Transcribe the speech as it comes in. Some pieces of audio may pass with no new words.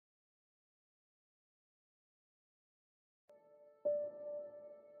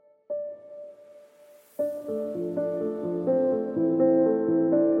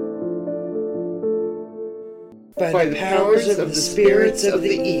By the powers of the spirits of the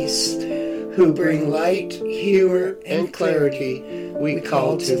East, who bring light, humor, and clarity, we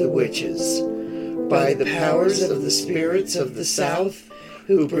call to the witches. By the powers of the spirits of the South,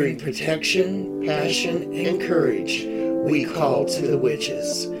 who bring protection, passion, and courage, we call to the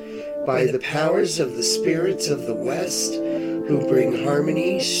witches. By the powers of the spirits of the West, who bring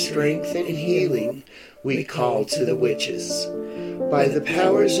harmony, strength, and healing, we call to the witches. By the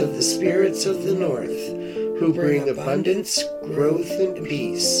powers of the spirits of the North, who bring abundance, growth, and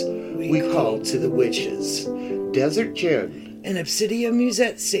peace, we call to the witches. Desert Jen and Obsidian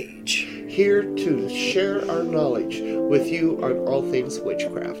Musette Sage, here to share our knowledge with you on all things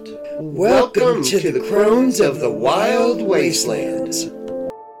witchcraft. Welcome to the Crones of the Wild Wastelands.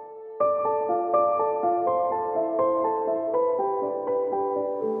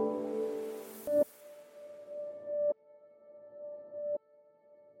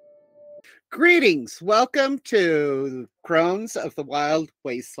 Greetings. Welcome to Crones of the Wild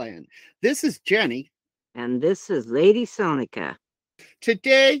Wasteland. This is Jenny. And this is Lady Sonica.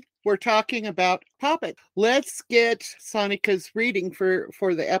 Today, we're talking about Poppets. Let's get Sonica's reading for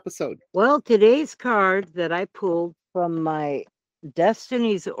the episode. Well, today's card that I pulled from my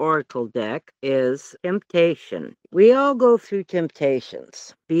Destiny's Oracle deck is Temptation. We all go through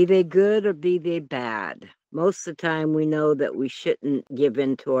temptations, be they good or be they bad. Most of the time we know that we shouldn't give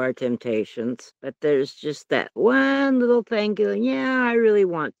in to our temptations, but there's just that one little thing going, yeah, I really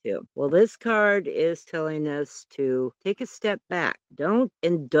want to. Well, this card is telling us to take a step back. Don't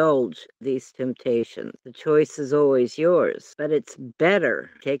indulge these temptations. The choice is always yours, but it's better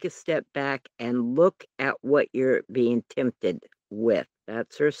take a step back and look at what you're being tempted with.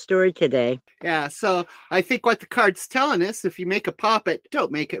 That's her story today. Yeah, so I think what the card's telling us, if you make a poppet,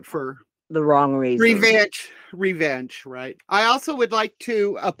 don't make it for the wrong reason. Revenge, right? I also would like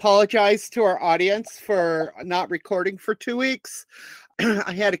to apologize to our audience for not recording for 2 weeks.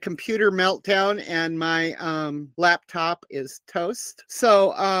 I had a computer meltdown and my laptop is toast.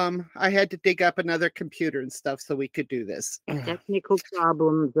 So I had to dig up another computer and stuff so we could do this. Technical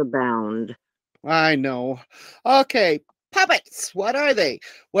problems abound. I know. Okay. Poppets, what are they?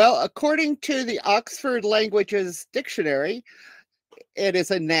 Well, according to the Oxford Languages Dictionary, it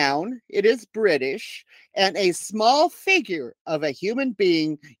is a noun, it is British, and a small figure of a human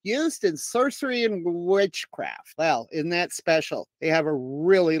being used in sorcery and witchcraft. Well, isn't that special? They have a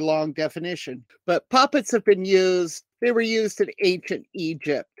really long definition. But puppets have been used, they were used in ancient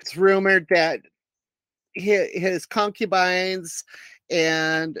Egypt. It's rumored that his concubines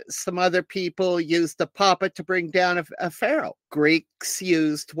and some other people used a puppet to bring down a pharaoh. Greeks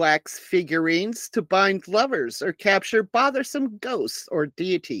used wax figurines to bind lovers or capture bothersome ghosts or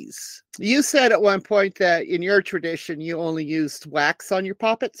deities. You said at one point that in your tradition, you only used wax on your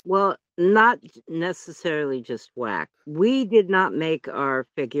puppets? Well, not necessarily just wax. We did not make our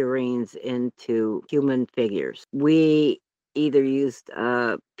figurines into human figures. We either used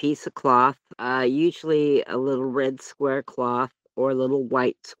a piece of cloth, usually a little red square cloth, or a little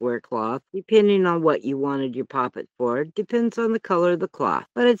white square cloth, depending on what you wanted your poppet for. It depends on the color of the cloth,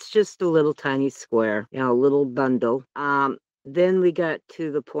 but it's just a little tiny square, a little bundle. Then we got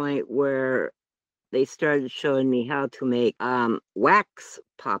to the point where they started showing me how to make wax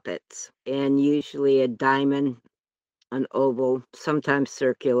poppets, and usually a diamond, an oval, sometimes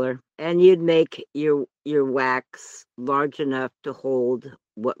circular, and you'd make your wax large enough to hold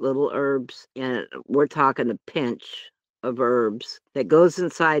what little herbs, and we're talking a pinch of herbs that goes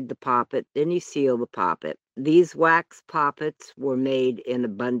inside the poppet. Then you seal the poppet. These wax poppets were made in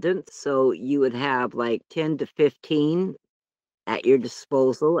abundance, so you would have like 10 to 15 at your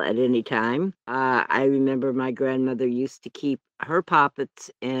disposal at any time. I remember my grandmother used to keep her poppets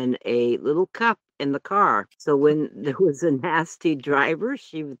in a little cup in the car, so when there was a nasty driver,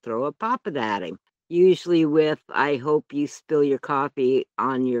 she would throw a poppet at him, usually with, I hope you spill your coffee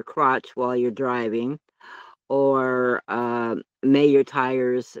on your crotch while you're driving, or may your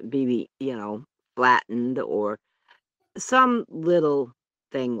tires be, flattened, or some little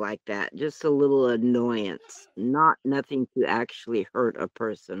thing like that. Just a little annoyance, nothing to actually hurt a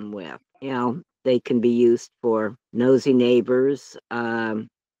person with. They can be used for nosy neighbors.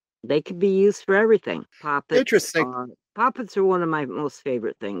 They can be used for everything. Poppets. Interesting. Poppets are one of my most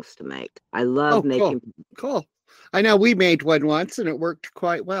favorite things to make. I love making. Cool. I know we made one once and it worked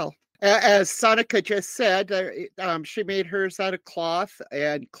quite well. As Sonica just said, she made hers out of cloth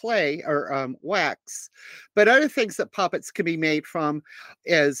and clay or wax. But other things that puppets can be made from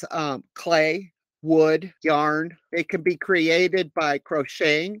is clay, wood, yarn. They can be created by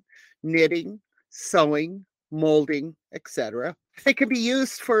crocheting, knitting, sewing, molding, etc. They can be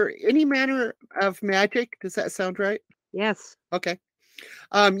used for any manner of magic. Does that sound right? Yes. Okay.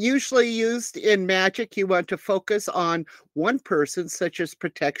 Usually used in magic, you want to focus on one person, such as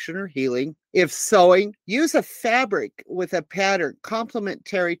protection or healing. If sewing, use a fabric with a pattern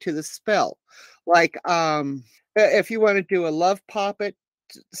complementary to the spell. Like if you want to do a love poppet,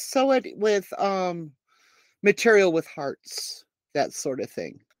 sew it with material with hearts, that sort of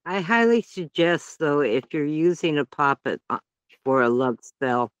thing. I highly suggest, though, if you're using a poppet for a love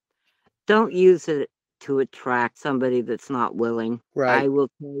spell, don't use it to attract somebody that's not willing. Right. I will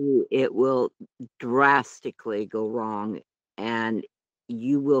tell you, it will drastically go wrong, and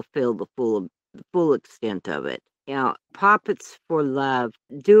you will feel the full extent of it. You know, poppets for love,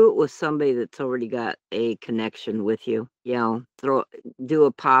 do it with somebody that's already got a connection with you. You know, do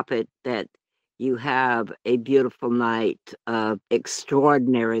a poppet that you have a beautiful night of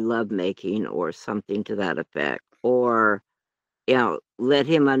extraordinary lovemaking or something to that effect. Or, you know, let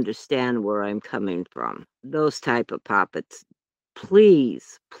him understand where I'm coming from. Those type of poppets.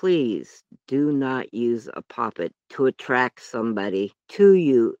 Please, please do not use a poppet to attract somebody to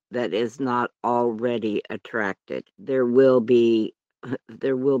you that is not already attracted. There will be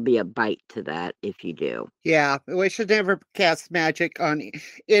a bite to that if you do. Yeah, we should never cast magic on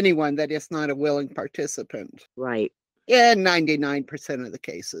anyone that is not a willing participant. Right. In 99% of the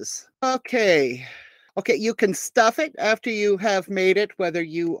cases. Okay. Okay, you can stuff it after you have made it, whether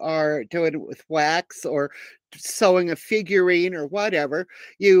you are doing it with wax or sewing a figurine or whatever.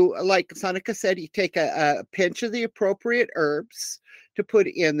 You, like Sonica said, you take a pinch of the appropriate herbs to put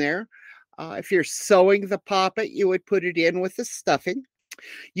in there. If you're sewing the poppet, you would put it in with the stuffing.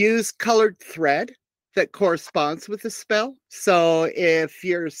 Use colored thread that corresponds with the spell. So if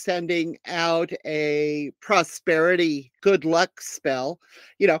you're sending out a prosperity, good luck spell,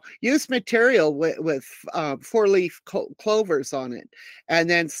 you know, use material with 4-leaf clovers on it, and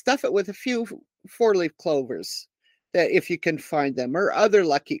then stuff it with a few 4-leaf clovers that if you can find them, or other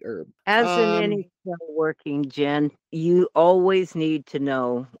lucky herb. As in any spell working, Jen, you always need to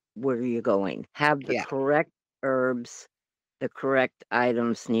know where you're going. Have the correct herbs, the correct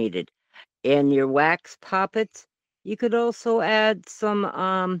items needed. In your wax poppets, you could also add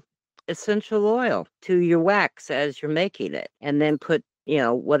some essential oil to your wax as you're making it, and then put, you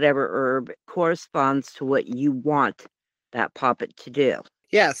know, whatever herb corresponds to what you want that poppet to do.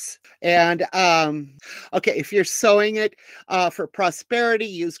 Yes. And okay, if you're sewing it for prosperity,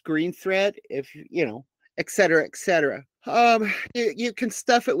 use green thread, if you know, et cetera, et cetera. You can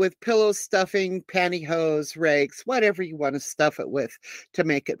stuff it with pillow stuffing, pantyhose, rags, whatever you want to stuff it with to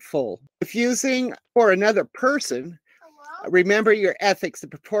make it full. If using for another person, remember your ethics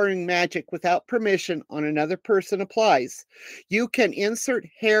of performing magic without permission on another person applies. You can insert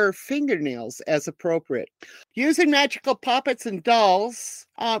hair or fingernails as appropriate. Using magical poppets and dolls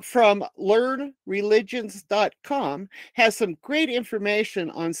from learnreligions.com has some great information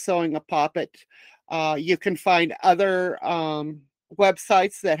on sewing a poppet. You can find other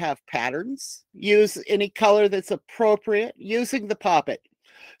websites that have patterns. Use any color that's appropriate using the poppet.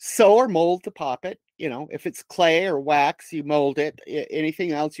 Sew or mold the poppet. You know, if it's clay or wax, you mold it.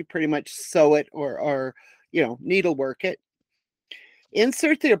 Anything else, you pretty much sew it or you know, needlework it.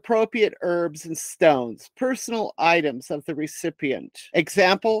 Insert the appropriate herbs and stones, personal items of the recipient.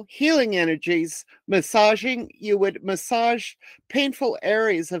 Example, healing energies, massaging, you would massage painful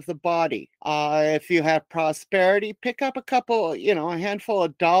areas of the body. If you have prosperity, pick up a couple, you know, a handful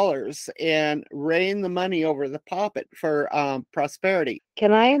of dollars and rain the money over the poppet for prosperity.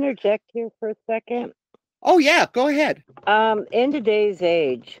 Can I interject here for a second? Oh, yeah, go ahead. In today's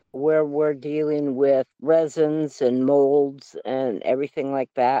age, where we're dealing with resins and molds and everything like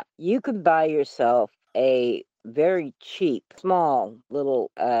that, you could buy yourself a very cheap, small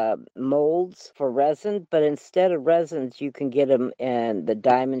little molds for resin, but instead of resins, you can get them in the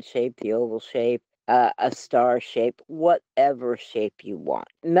diamond shape, the oval shape, a star shape, whatever shape you want.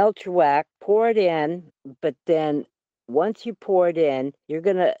 Melt your wax, pour it in, but then once you pour it in, you're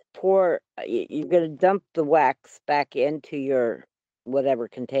gonna dump the wax back into your whatever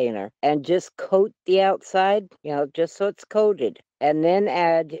container and just coat the outside, you know, just so it's coated. And then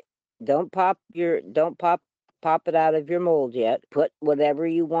don't pop it out of your mold yet. Put whatever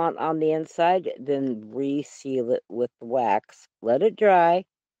you want on the inside, then reseal it with the wax. Let it dry.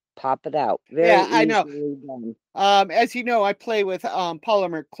 Pop it out. Very I know. easily done. As you know, I play with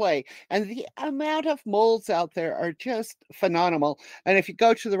polymer clay, and the amount of molds out there are just phenomenal. And if you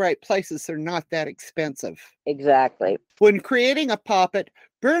go to the right places, they're not that expensive. Exactly. When creating a poppet,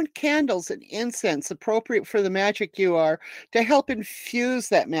 Burn candles and incense appropriate for the magic you are to help infuse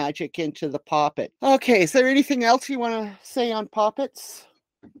that magic into the poppet. Okay, is there anything else you want to say on poppets?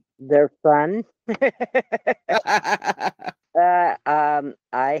 They're fun.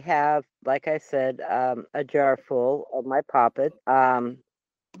 I have, like I said, a jar full of my poppet. I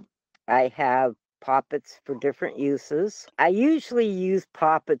have poppets for different uses. I usually use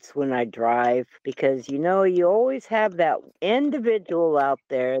poppets when I drive because you always have that individual out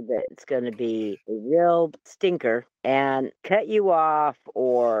there that's going to be a real stinker and cut you off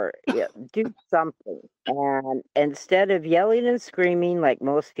or do something. And instead of yelling and screaming like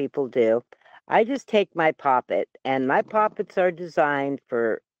most people do, I just take my poppet, and my poppets are designed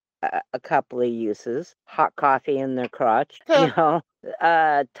for a couple of uses. Hot coffee in their crotch,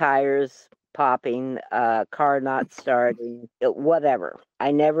 tires popping, car not starting, whatever.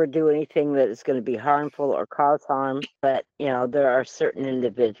 I never do anything that is going to be harmful or cause harm, but there are certain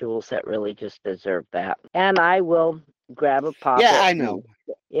individuals that really just deserve that. And I will grab a poppet. Yeah, I know.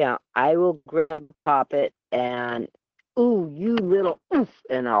 I will grab a poppet and ooh, you little oof,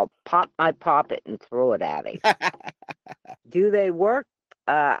 and I'll pop my poppet and throw it at him. Do they work?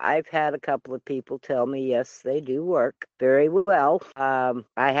 I've had a couple of people tell me, yes, they do work very well. I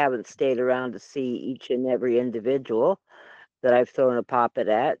haven't stayed around to see each and every individual that I've thrown a poppet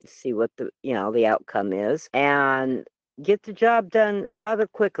at, see what the outcome is, and get the job done rather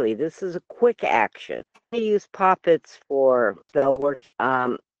quickly. This is a quick action. I use poppets for spell work.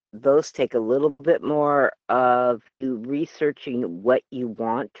 Those take a little bit more of you researching what you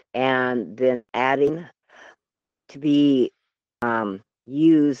want and then adding to be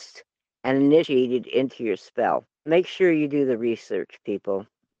used and initiated into your spell. Make sure you do the research, people.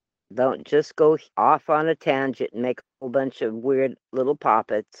 Don't just go off on a tangent and make a whole bunch of weird little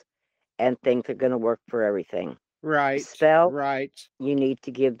poppets and think they're going to work for everything. Right. Spell, right. You need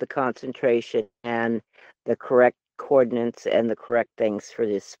to give the concentration and the correct coordinates and the correct things for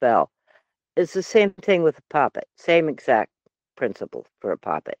this spell. It's the same thing with a poppet. Same exact principle for a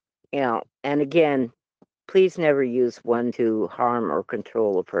poppet. And again, please never use one to harm or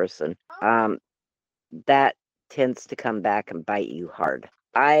control a person. That tends to come back and bite you hard.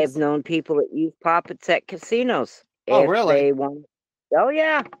 I have known people that use poppets at casinos. Oh, If really? they want. Oh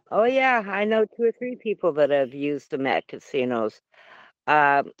yeah. I know 2 or 3 people that have used them at casinos.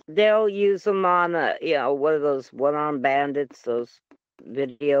 They'll use them on one of those one-armed bandits, those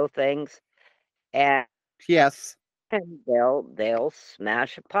video things, and Yes. they'll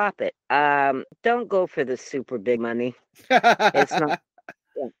smash a poppet. Don't go for the super big money. It's not.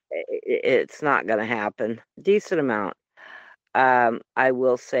 It's not going to happen. Decent amount. I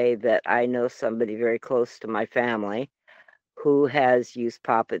will say that I know somebody very close to my family who has used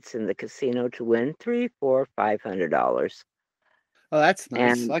poppets in the casino to win $300, $400, $500. Oh, that's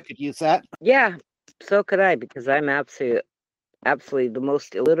nice. And I could use that. yeah, so could I, because I'm absolutely the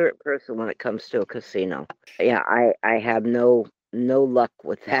most illiterate person when it comes to a casino. Yeah, I have no luck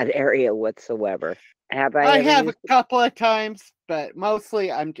with that area whatsoever. Have I have used a couple of times, but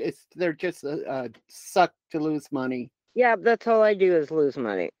mostly they're just a suck to lose money. Yeah, that's all I do is lose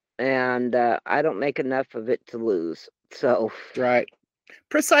money, and I don't make enough of it to lose. So right,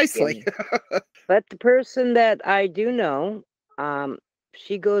 precisely. Yeah. But the person that I do know,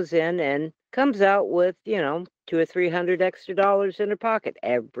 she goes in and comes out with $200 or $300 extra in her pocket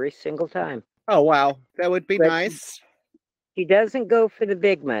every single time. Oh wow, that would be nice. She doesn't go for the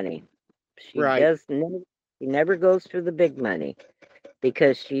big money. She right. She never goes for the big money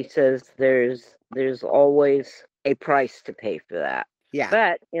because she says there's always a price to pay for that. Yeah.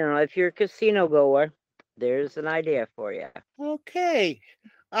 But, if you're a casino goer, there's an idea for you. Okay.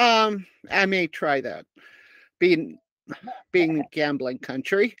 I may try that. Being gambling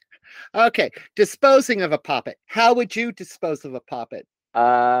country. Okay. Disposing of a poppet. How would you dispose of a poppet?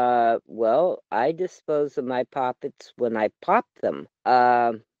 Well, I dispose of my poppets when I pop them.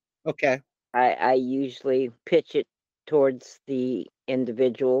 Okay. I usually pitch it towards the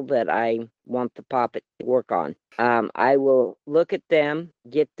individual that I want the poppet to work on. I will look at them,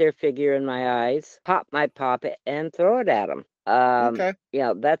 get their figure in my eyes, pop my poppet, and throw it at them. Okay.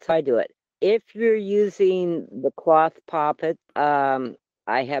 Yeah, that's how I do it. If you're using the cloth poppet, I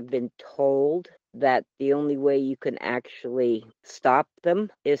have been told that the only way you can actually stop them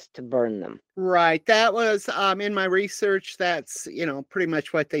is to burn them. Right. That was in my research. That's, pretty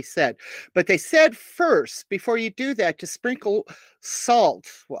much what they said. But they said first, before you do that, to sprinkle salt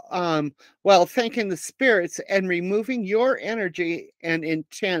while thanking the spirits and removing your energy and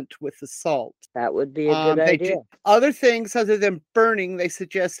intent with the salt. That would be a good idea. Other things other than burning, they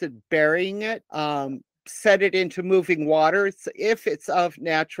suggested burying it. set it into moving water if it's of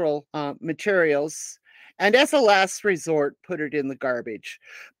natural materials. And as a last resort, put it in the garbage.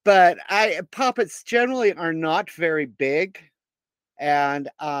 But poppets generally are not very big. And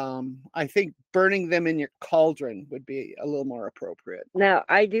I think burning them in your cauldron would be a little more appropriate. Now,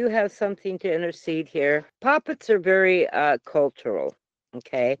 I do have something to intercede here. Poppets are very cultural,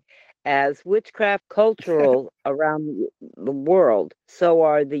 okay? As witchcraft cultural around the world, so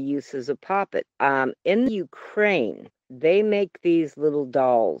are the uses of poppet. In Ukraine, they make these little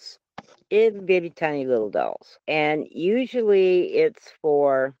dolls, itty bitty tiny little dolls. And usually it's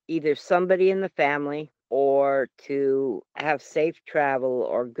for either somebody in the family or to have safe travel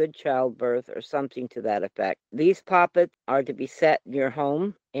or good childbirth or something to that effect. These poppets are to be set in your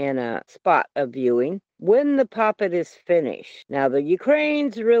home in a spot of viewing when the poppet is finished. Now, the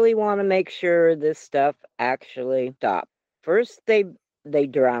Ukrainians really want to make sure this stuff actually stops. First, they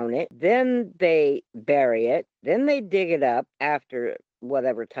drown it, then they bury it, then they dig it up after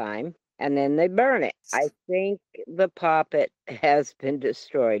whatever time, and then they burn it. I think the poppet has been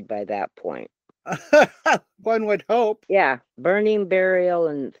destroyed by that point. One would hope. Yeah, burning, burial,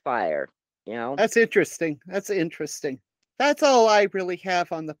 and fire, you know? That's interesting. That's interesting. That's all I really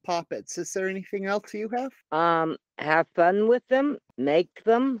have on the poppets. Is there anything else you have? Have fun with them, make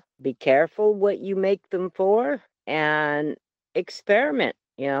them, be careful what you make them for, and experiment,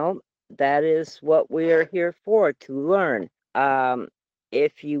 you know? That is what we are here for, to learn.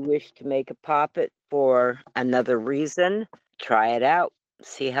 If you wish to make a poppet for another reason, try it out,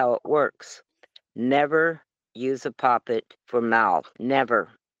 see how it works. Never use a poppet for mal. Never,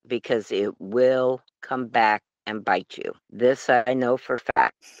 because it will come back and bite you. This I know for a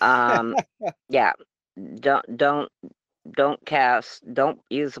fact. Yeah, don't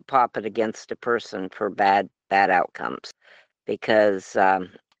use a poppet against a person for bad outcomes, because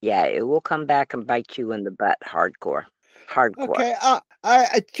yeah, it will come back and bite you in the butt hardcore. Okay,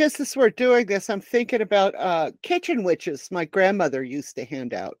 I just as we're doing this, I'm thinking about kitchen witches my grandmother used to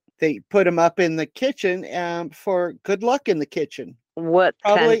hand out. They put them up in the kitchen for good luck in the kitchen. What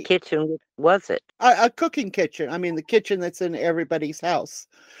kind of kitchen was it? A cooking kitchen. I mean, the kitchen that's in everybody's house.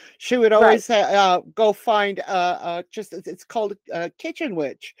 She would always go find it's called a kitchen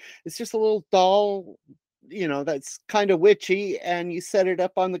witch. It's just a little doll, you know, that's kind of witchy, and you set it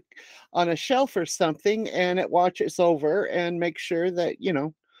up on a shelf or something, and it watches over and makes sure that, you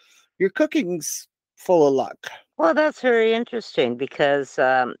know, your cooking's full of luck. Well, that's very interesting, because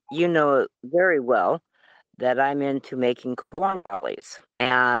you know very well that I'm into making corn dollies,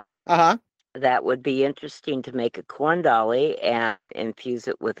 and that would be interesting to make a corn dolly and infuse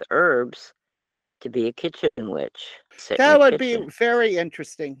it with herbs to be a kitchen witch. That would be very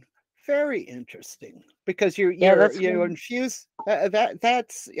interesting. Very interesting, because you infuse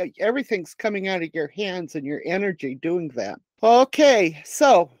that's everything's coming out of your hands and your energy doing that. Okay,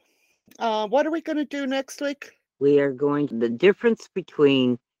 so what are we going to do next week? We are going to the difference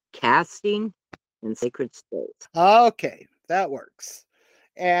between casting and sacred space. Okay, that works.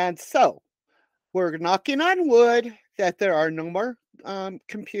 And so we're knocking on wood that there are no more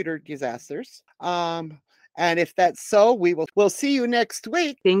computer disasters. And if that's so, we'll see you next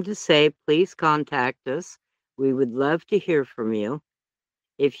week. Thing to say, please contact us. We would love to hear from you.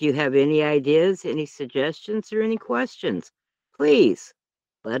 If you have any ideas, any suggestions, or any questions, please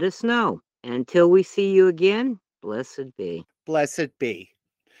let us know. Until we see you again, blessed be. Blessed be.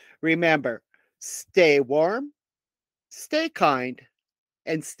 Remember, stay warm, stay kind,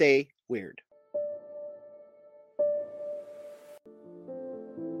 and stay weird.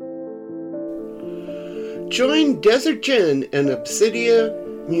 Join Desert Jen and Obsidia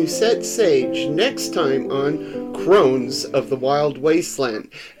Musette Sage next time on Crones of the Wild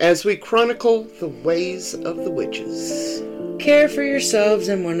Wasteland as we chronicle the ways of the witches. Care for yourselves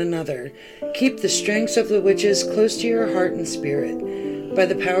and one another. Keep the strengths of the witches close to your heart and spirit. By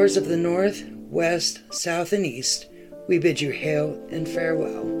the powers of the north, west, south, and east, we bid you hail and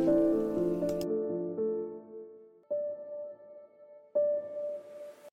farewell.